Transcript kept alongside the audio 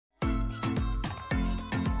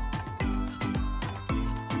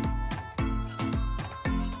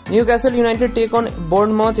Newcastle United take on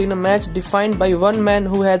Bournemouth in a match defined by one man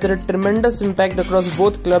who has had a tremendous impact across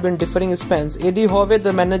both clubs in differing spans. Eddie Howe,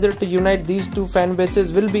 the manager to unite these two fan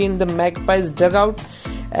bases, will be in the Magpies dugout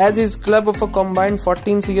as his club of a combined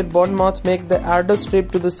 14th-year Bournemouth make the arduous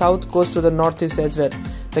trip to the south coast to the northeast as well.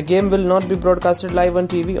 The game will not be broadcasted live on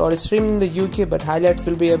TV or streamed in the UK, but highlights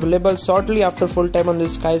will be available shortly after full time on the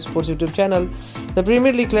Sky Sports YouTube channel. The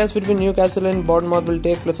Premier League clash between Newcastle and Bournemouth will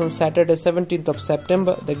take place on Saturday 17th of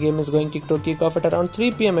September. The game is going to kick off at around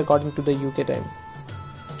 3 PM according to the UK time.